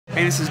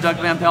Hey, this is Doug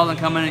Van Pelden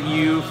coming at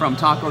you from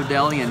Taco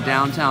Deli in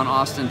downtown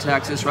Austin,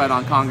 Texas, right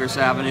on Congress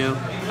Avenue.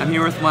 I'm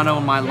here with one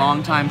of my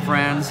longtime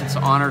friends. It's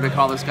an honor to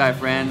call this guy a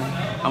friend.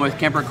 I'm with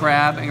Kemper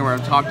Crabb, and we're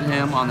going to talk to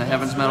him on the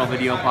Heaven's Metal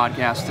video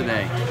podcast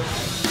today.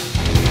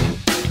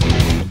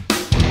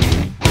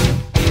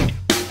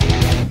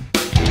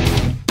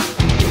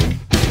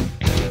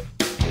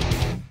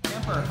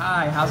 Kemper,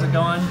 hi, how's it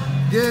going?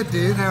 Good,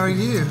 dude. How are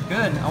you?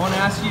 Good. I want to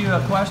ask you a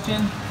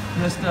question.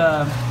 Just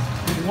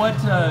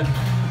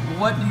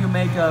what do you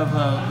make of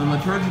the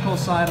liturgical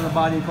side of the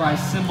body of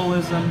Christ,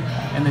 symbolism,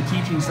 and the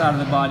teaching side of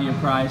the body of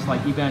Christ,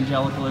 like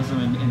evangelicalism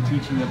and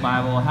teaching the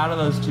Bible? How do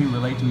those two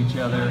relate to each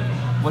other?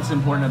 What's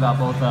important about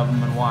both of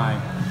them and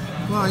why?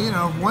 Well, you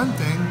know, one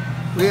thing,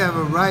 we have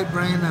a right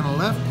brain and a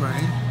left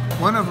brain.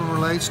 One of them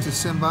relates to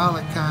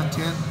symbolic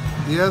content.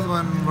 The other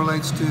one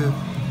relates to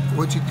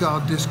what you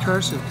call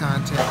discursive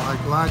content,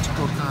 like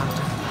logical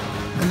content.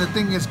 And the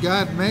thing is,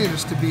 God made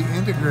us to be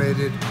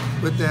integrated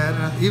with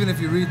that. Even if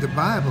you read the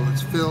Bible,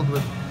 it's filled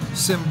with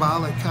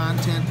symbolic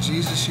content.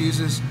 Jesus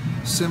uses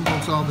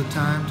symbols all the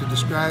time to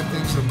describe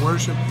things of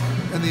worship,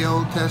 and the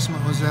Old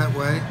Testament was that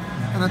way.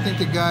 And I think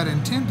that God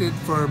intended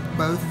for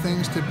both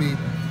things to be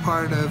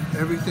part of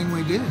everything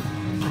we do,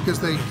 because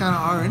they kind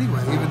of are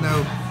anyway, even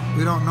though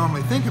we don't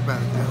normally think about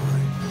it that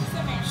way.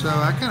 So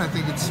I kind of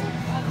think it's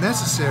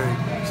necessary,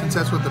 since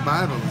that's what the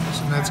Bible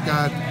is, and that's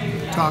God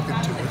talking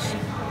to us.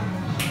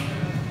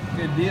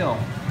 Good deal.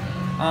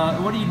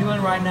 What are you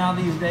doing right now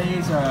these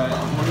days?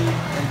 What are you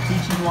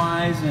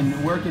teaching-wise, and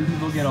where can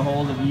people get a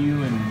hold of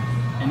you and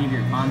any of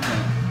your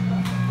content?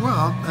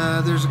 Well,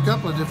 there's a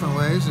couple of different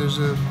ways.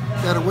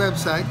 Got a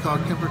website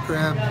called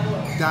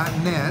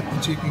KemperCrabb.net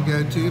that you can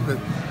go to, but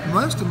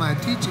most of my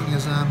teaching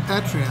is on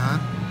Patreon.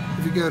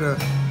 If you go to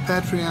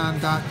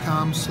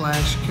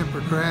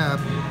patreon.com/KemperCrabb,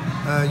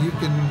 you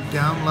can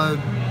download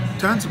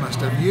tons of my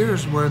stuff,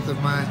 years worth of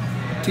my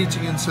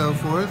teaching and so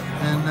forth,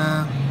 and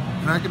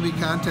I can be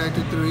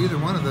contacted through either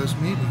one of those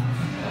meetings.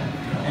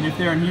 And if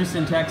they're in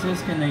Houston,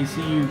 Texas, can they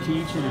see you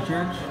teach at a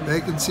church? They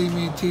can see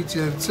me teach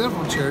at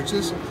several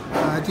churches.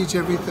 I teach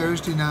every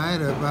Thursday night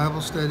a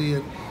Bible study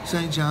at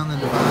St. John the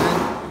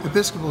Divine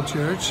Episcopal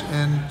Church,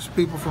 and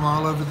people from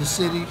all over the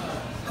city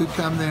who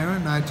come there,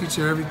 and I teach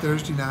there every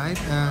Thursday night.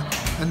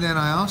 And then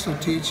I also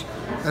teach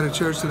at a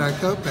church that I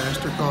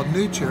co-pastor called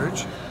New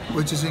Church,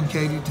 which is in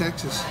Katy,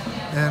 Texas.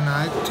 And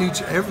I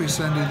teach every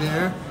Sunday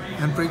there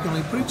and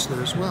frequently preach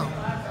there as well.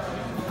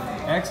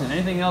 Excellent.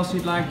 Anything else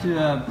you'd like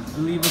to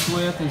leave us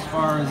with as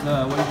far as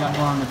what you got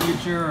going on in the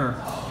future? Or?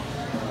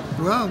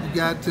 Well,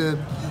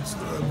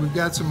 we've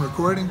got some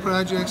recording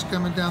projects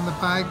coming down the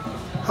pike.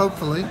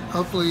 Hopefully,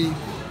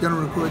 going to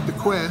record The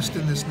Quest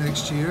in this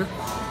next year,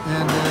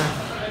 and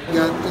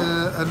got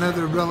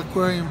another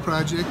reliquarium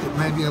project that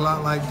may be a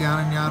lot like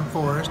Down in Yon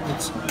Forest.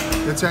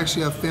 It's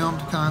actually a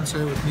filmed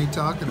concert with me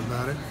talking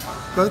about it.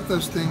 Both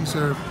those things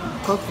are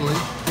hopefully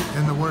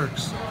in the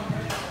works.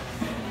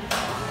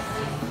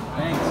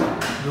 Thanks.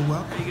 You're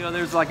welcome. There you go.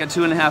 There's like a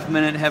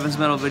 2.5-minute Heaven's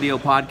Metal video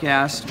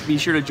podcast. Be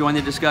sure to join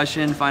the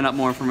discussion, find out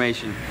more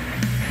information.